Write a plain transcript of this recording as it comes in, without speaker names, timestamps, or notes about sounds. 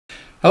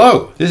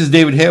Hello, this is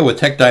David Hale with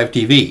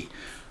TechDiveTV.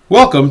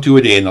 Welcome to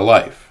A Day in the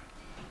Life.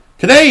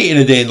 Today in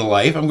A Day in the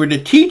Life, I'm going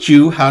to teach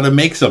you how to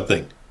make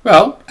something.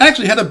 Well,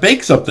 actually how to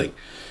bake something.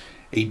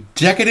 A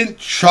decadent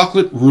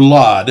chocolate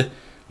roulade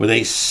with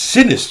a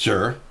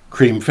sinister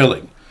cream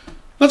filling.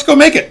 Let's go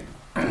make it.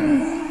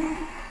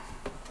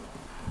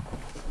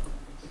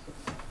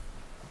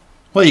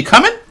 Well, you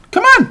coming?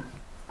 Come on.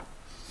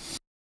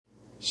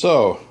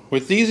 So,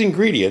 with these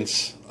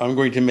ingredients, I'm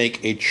going to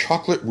make a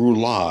chocolate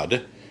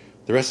roulade.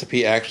 The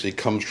recipe actually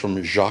comes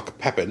from Jacques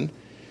Pepin,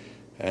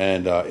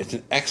 and it's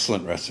an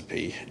excellent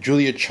recipe.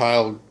 Julia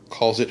Child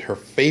calls it her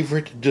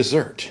favorite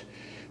dessert.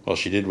 Well,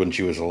 she did when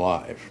she was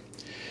alive.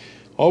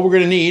 All we're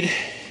going to need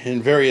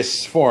in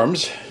various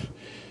forms,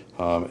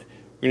 we're going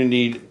to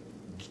need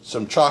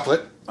some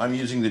chocolate. I'm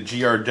using the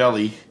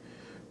Ghirardelli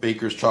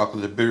Baker's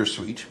Chocolate, the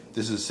Bittersweet.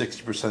 This is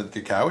 60%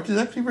 cacao, which is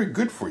actually very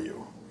good for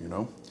you, you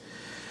know.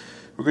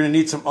 We're going to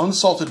need some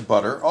unsalted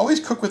butter. Always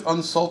cook with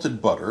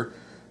unsalted butter,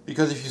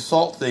 because if you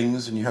salt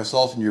things and you have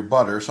salt in your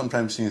butter,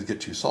 sometimes things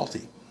get too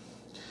salty.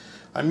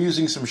 I'm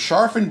using some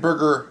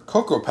Scharfenberger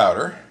cocoa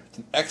powder. It's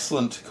an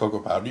excellent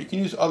cocoa powder. You can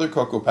use other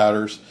cocoa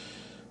powders,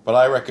 but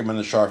I recommend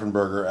the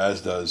Scharfenberger,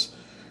 as does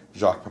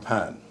Jacques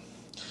Pepin.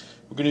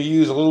 We're going to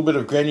use a little bit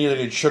of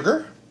granulated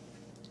sugar.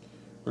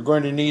 We're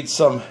going to need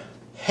some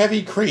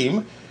heavy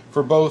cream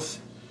for both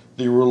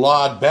the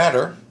roulade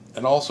batter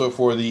and also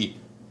for the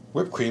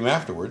whipped cream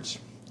afterwards.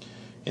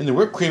 In the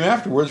whipped cream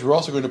afterwards, we're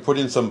also going to put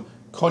in some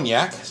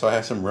cognac, so I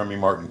have some Remy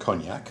Martin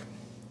cognac.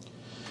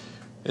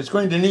 It's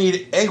going to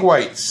need egg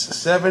whites,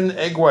 7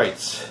 egg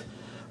whites.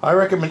 I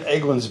recommend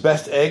Eggland's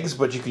Best Eggs,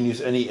 but you can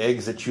use any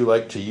eggs that you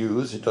like to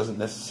use. It doesn't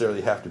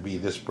necessarily have to be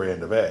this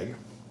brand of egg.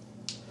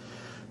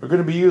 We're going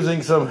to be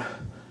using some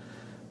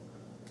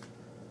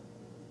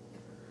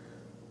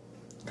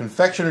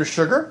confectioner's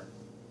sugar,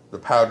 the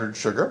powdered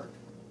sugar,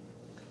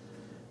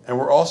 and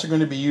we're also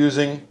going to be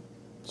using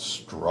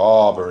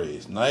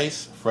strawberries,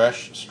 nice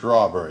fresh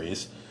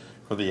strawberries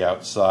for the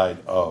outside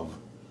of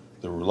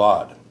the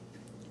roulade.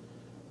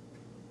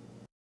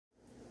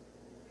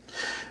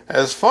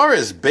 As far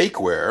as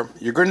bakeware,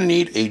 you're going to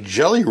need a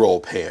jelly roll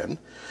pan.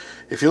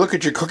 If you look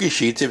at your cookie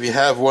sheets, if you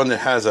have one that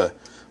has a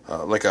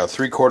like a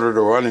 3/4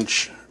 to 1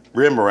 inch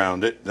rim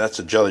around it, that's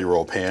a jelly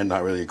roll pan,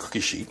 not really a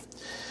cookie sheet.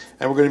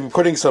 And we're going to be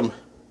putting some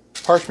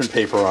parchment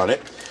paper on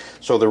it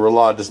so the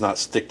roulade does not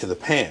stick to the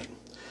pan.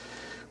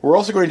 We're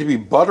also going to be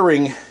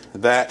buttering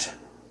that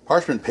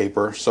parchment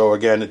paper so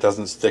again it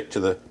doesn't stick to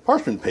the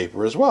parchment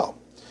paper as well.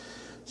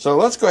 So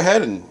let's go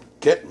ahead and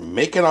get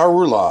making our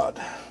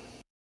roulade.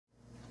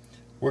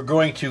 We're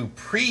going to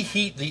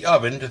preheat the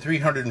oven to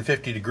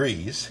 350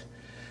 degrees.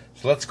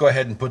 So let's go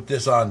ahead and put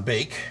this on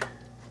bake.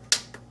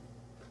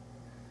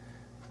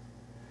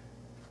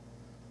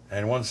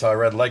 And once our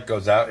red light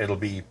goes out, it'll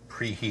be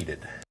preheated.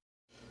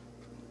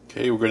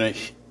 Okay, we're going to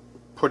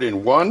put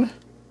in 1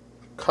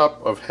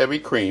 cup of heavy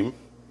cream.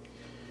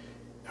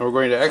 And we're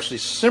going to actually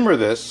simmer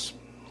this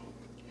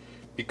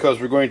because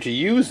we're going to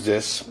use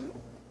this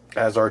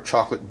as our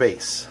chocolate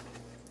base.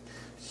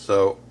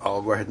 So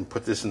I'll go ahead and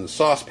put this in the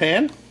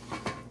saucepan.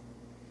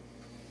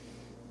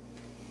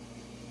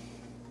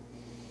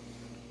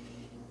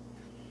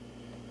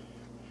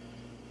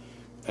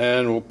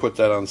 And we'll put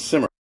that on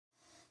simmer.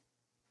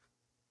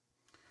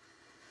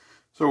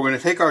 So we're going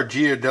to take our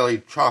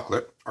Ghirardelli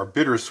chocolate, our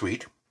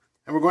bittersweet,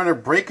 and we're going to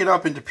break it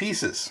up into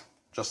pieces,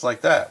 just like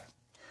that.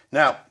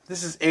 Now,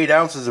 this is 8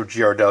 ounces of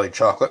Ghirardelli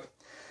chocolate,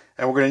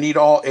 and we're going to need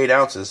all 8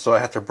 ounces, so I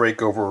have to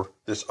break over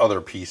this other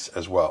piece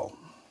as well.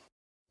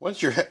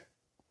 Once your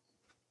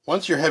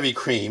heavy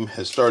cream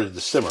has started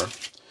to simmer,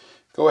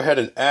 go ahead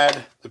and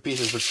add the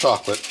pieces of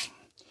chocolate.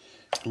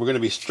 And we're going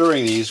to be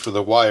stirring these with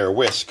a wire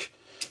whisk,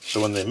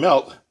 so when they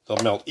melt,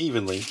 they'll melt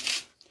evenly,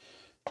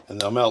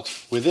 and they'll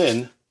melt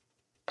within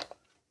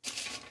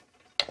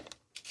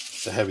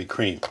the heavy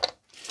cream.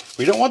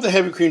 We don't want the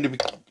heavy cream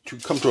to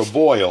come to a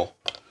boil,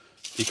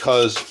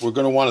 because we're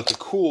going to want it to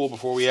cool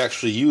before we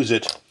actually use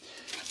it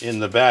in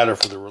the batter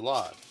for the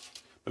roulade.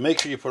 But make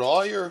sure you put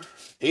all your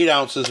 8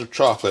 ounces of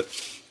chocolate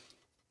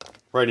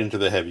right into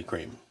the heavy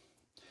cream.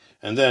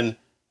 And then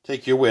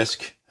take your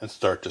whisk and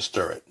start to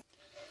stir it.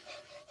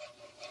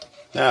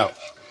 Now,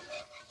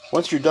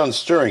 once you're done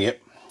stirring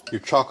it,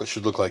 your chocolate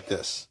should look like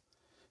this.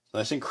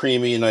 Nice and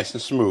creamy and nice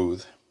and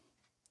smooth.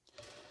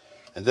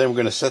 And then we're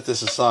going to set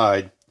this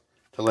aside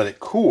to let it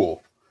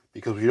cool,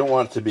 because we don't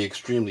want it to be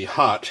extremely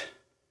hot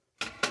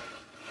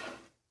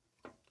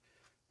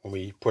when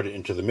we put it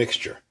into the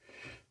mixture.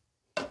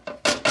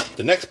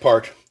 The next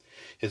part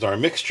is our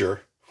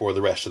mixture for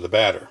the rest of the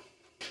batter.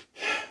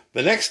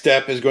 The next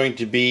step is going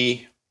to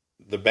be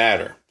the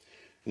batter.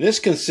 And this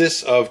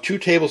consists of 2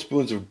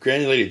 tablespoons of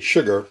granulated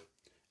sugar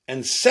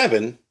and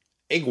 7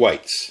 egg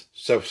whites.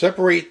 So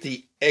separate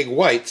the egg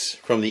whites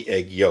from the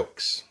egg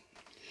yolks.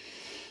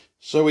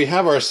 So we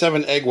have our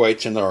 7 egg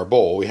whites in our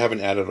bowl. We haven't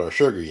added our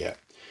sugar yet.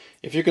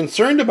 If you're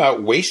concerned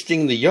about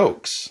wasting the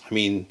yolks,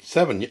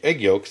 7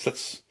 egg yolks,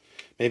 that's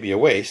maybe a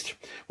waste.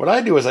 What I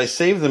do is I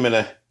save them in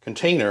a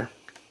container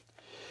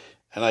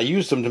and I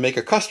use them to make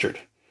a custard.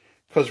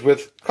 Because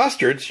with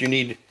custards, you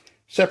need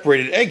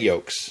separated egg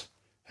yolks.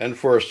 And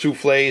for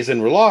soufflés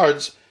and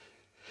roulards,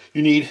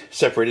 you need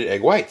separated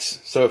egg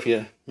whites. So if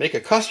you make a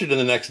custard in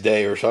the next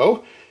day or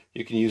so,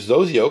 you can use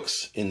those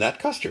yolks in that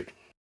custard.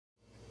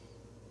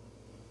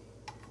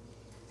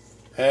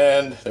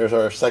 And there's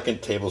our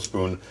second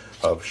tablespoon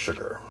of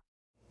sugar.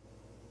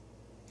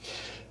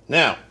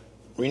 Now,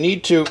 we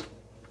need to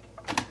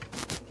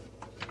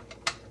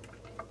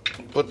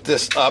put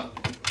this up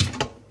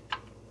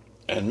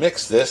and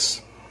mix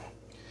this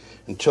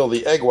until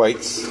the egg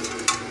whites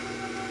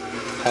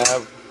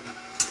have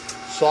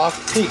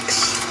soft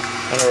peaks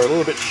and are a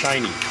little bit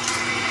shiny.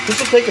 This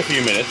will take a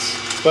few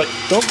minutes, but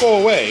don't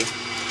go away.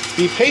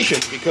 Be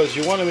patient, because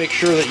you want to make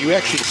sure that you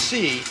actually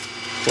see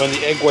when the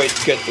egg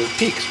whites get the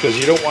peaks, because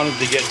you don't want them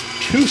to get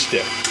too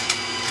stiff.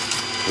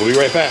 We'll be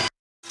right back.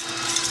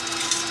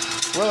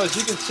 Well, as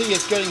you can see,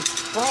 it's getting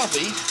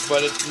frothy,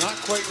 but it's not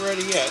quite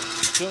ready yet.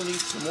 It still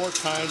needs some more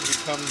time to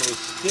become those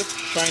stiff,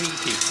 shiny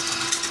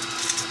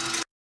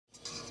peaks.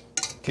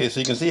 Okay, so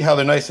you can see how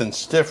they're nice and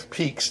stiff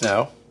peaks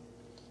now.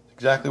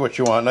 Exactly what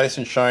you want, nice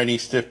and shiny,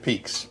 stiff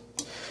peaks.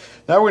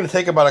 Now we're going to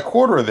take about a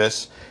quarter of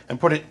this and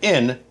put it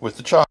in with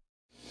the chocolate.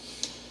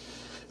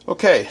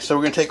 Okay, so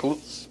we're going to take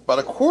about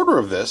a quarter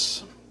of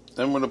this, and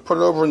I'm going to put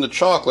it over in the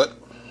chocolate.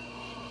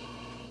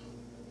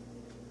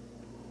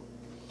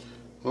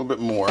 A little bit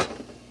more.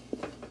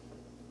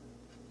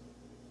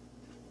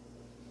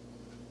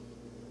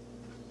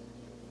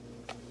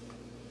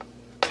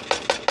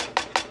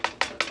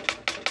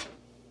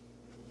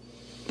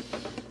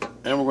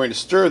 And we're going to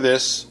stir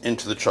this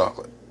into the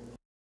chocolate.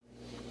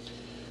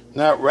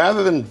 Now,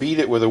 rather than beat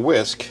it with a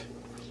whisk,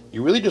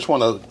 you really just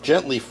want to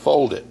gently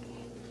fold it.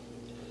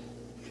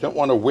 You don't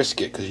want to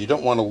whisk it, because you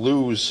don't want to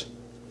lose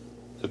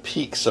the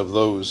peaks of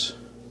those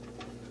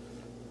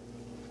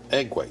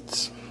egg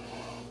whites.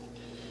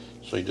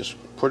 So you just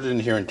put it in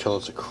here until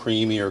it's a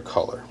creamier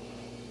color.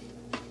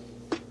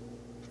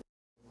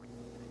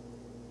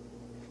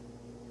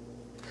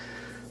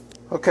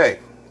 Okay,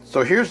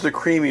 so here's the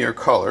creamier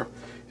color.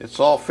 It's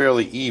all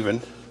fairly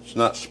even. It's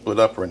not split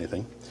up or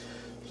anything.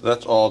 So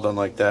that's all done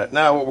like that.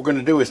 Now what we're going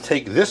to do is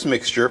take this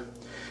mixture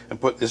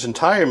and put this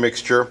entire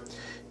mixture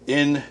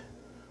in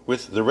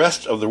with the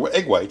rest of the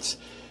egg whites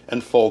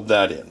and fold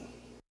that in.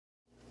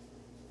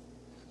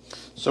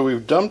 So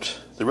we've dumped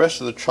the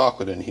rest of the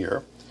chocolate in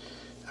here,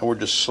 and we're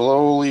just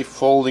slowly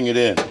folding it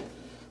in.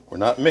 We're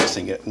not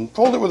mixing it. And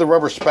fold it with a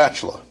rubber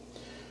spatula.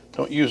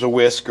 Don't use a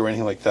whisk or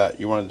anything like that.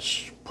 You want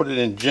to put it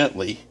in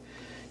gently.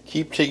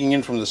 Keep taking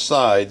in from the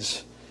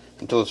sides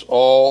until it's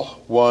all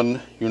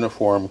one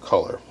uniform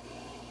color.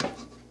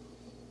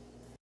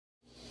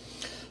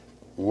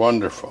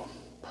 Wonderful.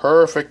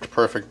 Perfect,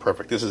 perfect,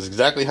 perfect. This is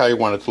exactly how you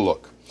want it to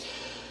look.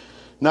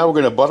 Now we're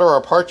going to butter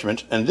our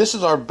parchment, and this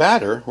is our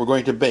batter we're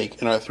going to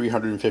bake in our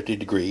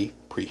 350-degree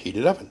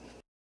preheated oven.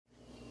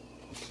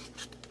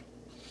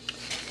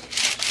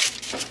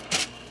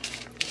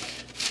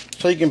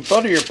 So you can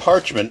butter your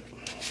parchment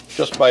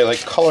just by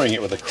coloring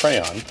it with a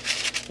crayon.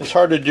 It's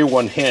hard to do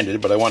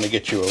one-handed, but I want to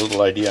get you a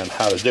little idea on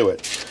how to do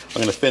it. I'm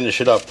going to finish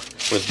it up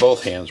with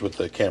both hands with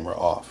the camera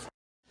off.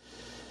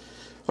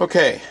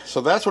 Okay,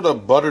 so that's what a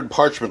buttered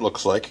parchment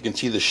looks like. You can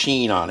see the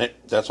sheen on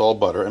it. That's all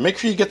butter. And make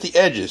sure you get the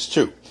edges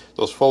too,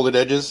 those folded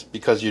edges,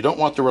 because you don't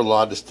want the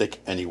roulade to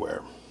stick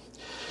anywhere.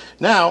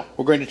 Now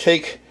we're going to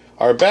take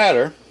our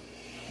batter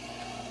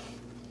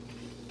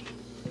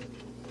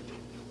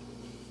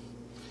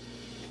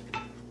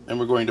and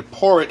we're going to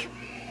pour it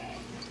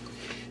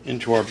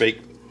into our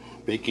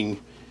baking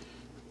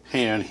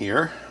pan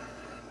here,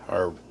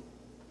 our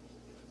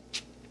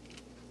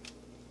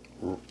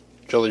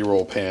jelly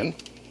roll pan.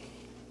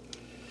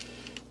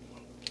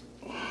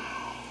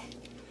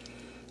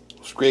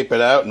 Scrape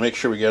it out and make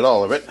sure we get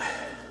all of it.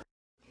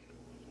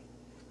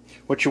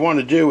 What you want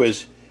to do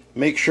is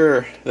make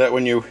sure that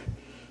when you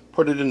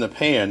put it in the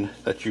pan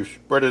that you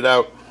spread it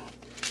out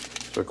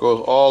so it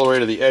goes all the way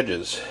to the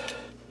edges,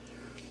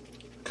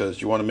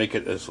 because you want to make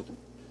it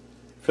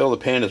fill the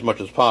pan as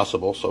much as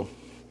possible, so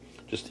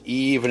just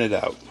even it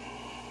out.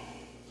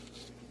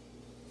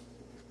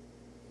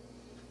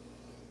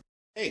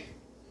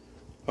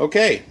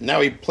 Okay, now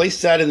we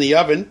place that in the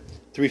oven,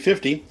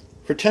 350,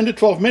 for 10 to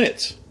 12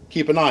 minutes.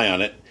 Keep an eye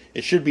on it.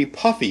 It should be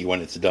puffy when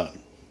it's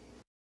done.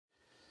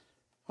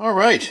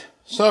 Alright,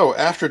 so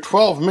after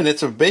 12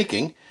 minutes of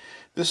baking,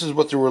 this is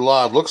what the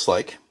roulade looks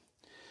like.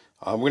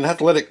 We're going to have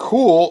to let it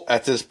cool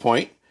at this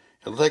point.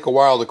 It'll take a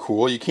while to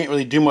cool. You can't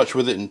really do much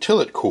with it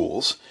until it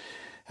cools.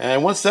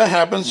 And once that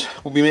happens,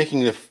 we'll be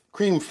making the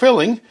cream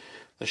filling,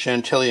 the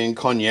Chantilly and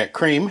cognac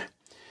cream,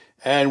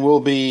 and we'll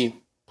be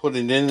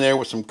putting it in there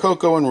with some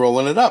cocoa and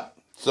rolling it up.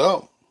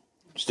 So,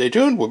 stay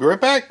tuned. We'll be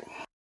right back.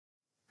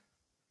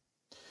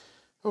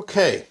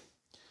 Okay,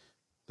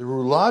 the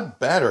roulade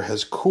batter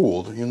has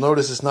cooled. You'll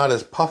notice it's not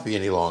as puffy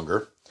any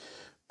longer,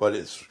 but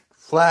it's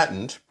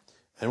flattened.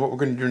 And what we're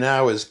going to do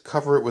now is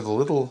cover it with a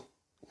little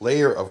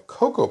layer of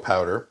cocoa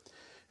powder,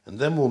 and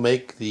then we'll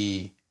make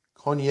the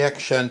cognac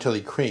chantilly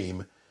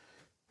cream,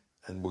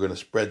 and we're going to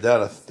spread that,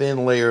 a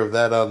thin layer of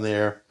that on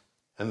there,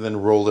 and then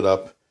roll it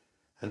up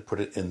and put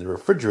it in the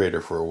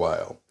refrigerator for a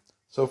while.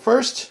 So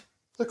first,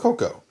 the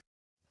cocoa.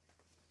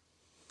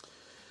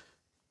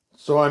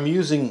 So I'm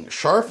using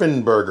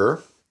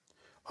Scharfenberger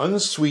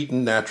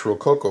unsweetened natural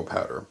cocoa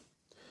powder.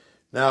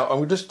 Now I'm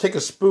going to just take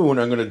a spoon,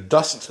 I'm going to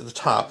dust the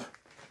top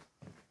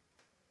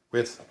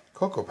with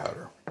cocoa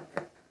powder.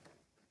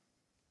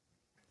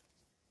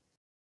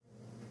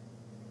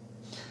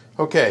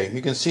 Okay,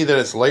 you can see that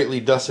it's lightly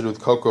dusted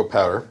with cocoa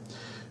powder.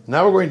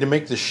 Now we're going to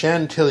make the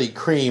chantilly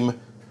cream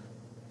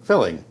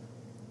filling.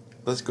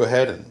 Let's go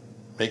ahead and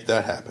make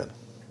that happen.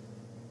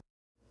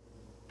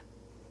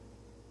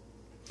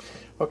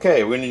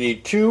 Okay, we're going to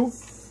need 2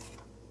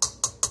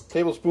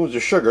 tablespoons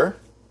of sugar,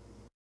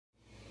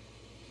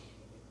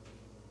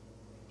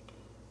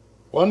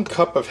 1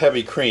 cup of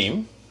heavy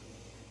cream,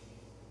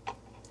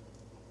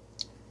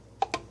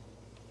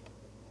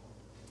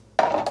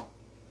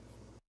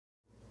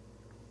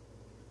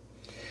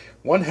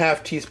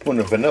 1/2 teaspoon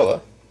of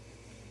vanilla,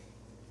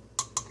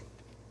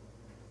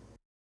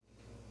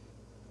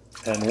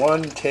 and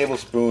 1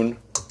 tablespoon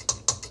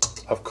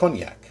of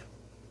cognac.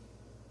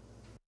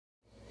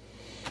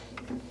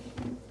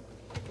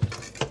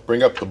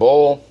 Bring up the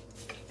bowl,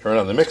 turn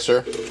on the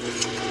mixer,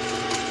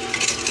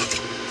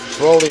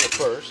 slowly at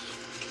first.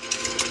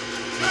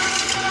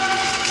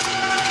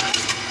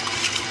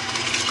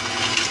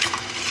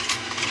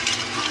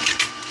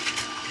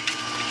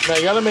 Now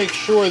you got to make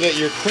sure that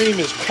your cream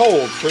is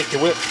cold for it to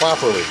whip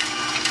properly.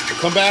 So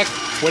come back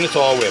when it's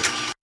all whipped.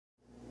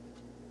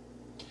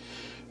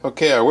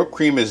 Okay, our whipped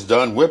cream is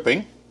done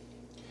whipping.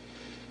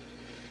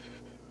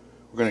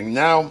 We're going to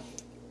now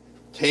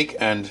take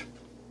and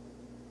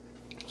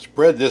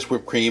spread this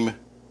whipped cream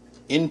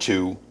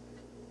into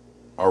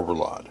our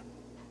roulade.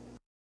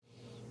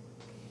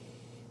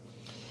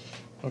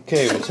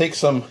 Okay, we'll take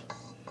some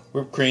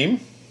whipped cream,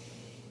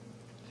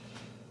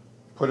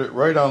 put it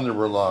right on the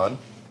roulade.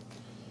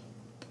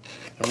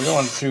 And we don't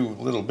want to do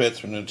little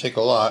bits, we're going to take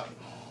a lot,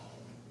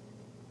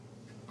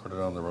 put it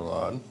on the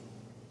roulade, and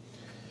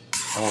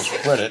we'll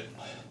spread it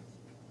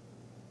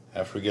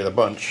after we get a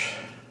bunch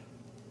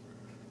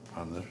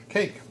on the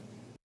cake.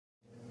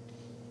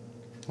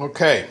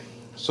 Okay,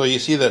 so you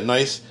see that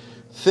nice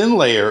thin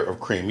layer of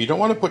cream. You don't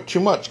want to put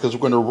too much because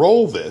we're going to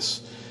roll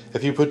this.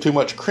 If you put too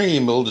much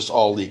cream, it'll just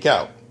all leak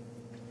out.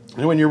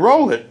 And when you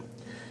roll it,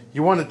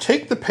 you want to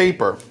take the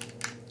paper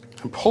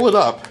and pull it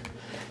up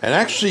and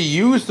actually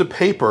use the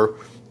paper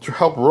to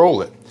help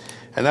roll it.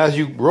 And as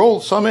you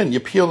roll some in,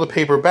 you peel the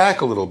paper back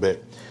a little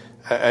bit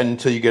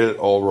until you get it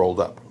all rolled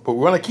up. But we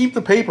want to keep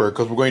the paper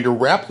because we're going to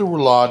wrap the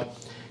roulade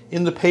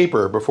in the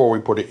paper before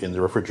we put it in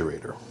the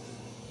refrigerator.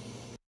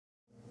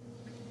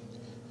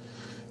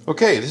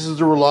 Okay, this is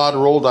the roulade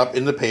rolled up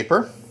in the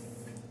paper,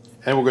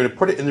 and we're going to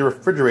put it in the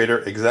refrigerator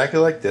exactly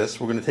like this.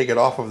 We're going to take it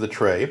off of the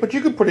tray, but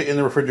you could put it in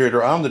the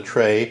refrigerator on the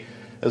tray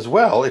as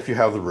well if you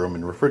have the room in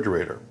the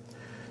refrigerator.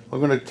 We're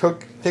going to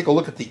take a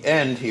look at the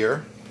end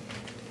here.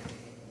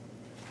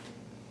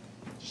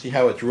 See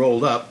how it's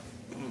rolled up.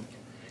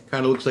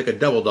 Kind of looks like a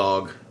double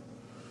dog.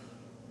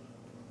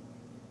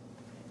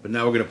 But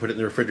now we're going to put it in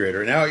the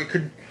refrigerator. Now you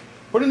could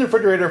put it in the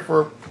refrigerator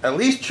for at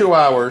least 2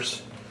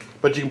 hours,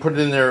 but you can put it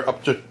in there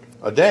up to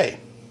a day.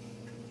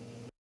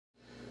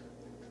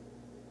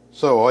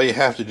 So all you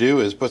have to do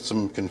is put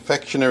some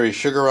confectionery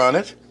sugar on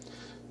it,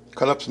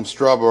 cut up some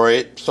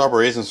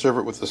strawberries and serve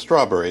it with the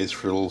strawberries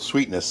for a little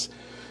sweetness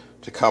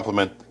to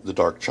complement the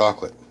dark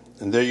chocolate.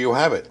 And there you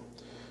have it,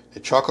 a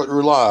chocolate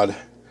roulade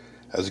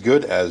as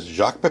good as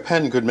Jacques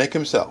Pepin could make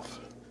himself.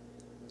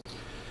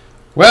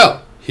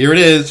 Well, here it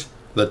is,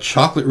 the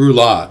chocolate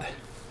roulade.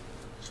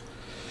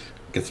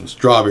 Get some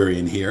strawberry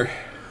in here.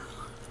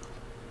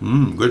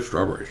 Good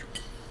strawberries.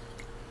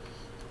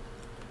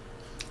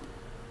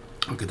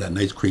 Look at that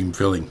nice cream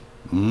filling.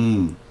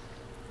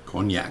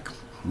 Cognac.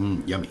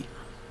 Yummy.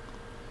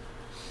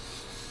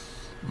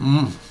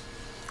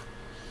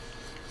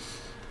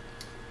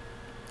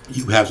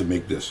 You have to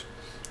make this.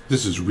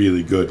 This is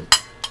really good.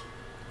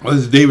 Well,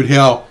 this is David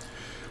Hale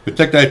with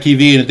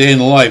TechDiveTV and A Day in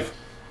the Life.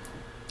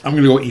 I'm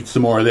going to go eat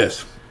some more of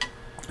this.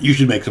 You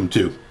should make some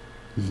too.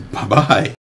 Bye-bye.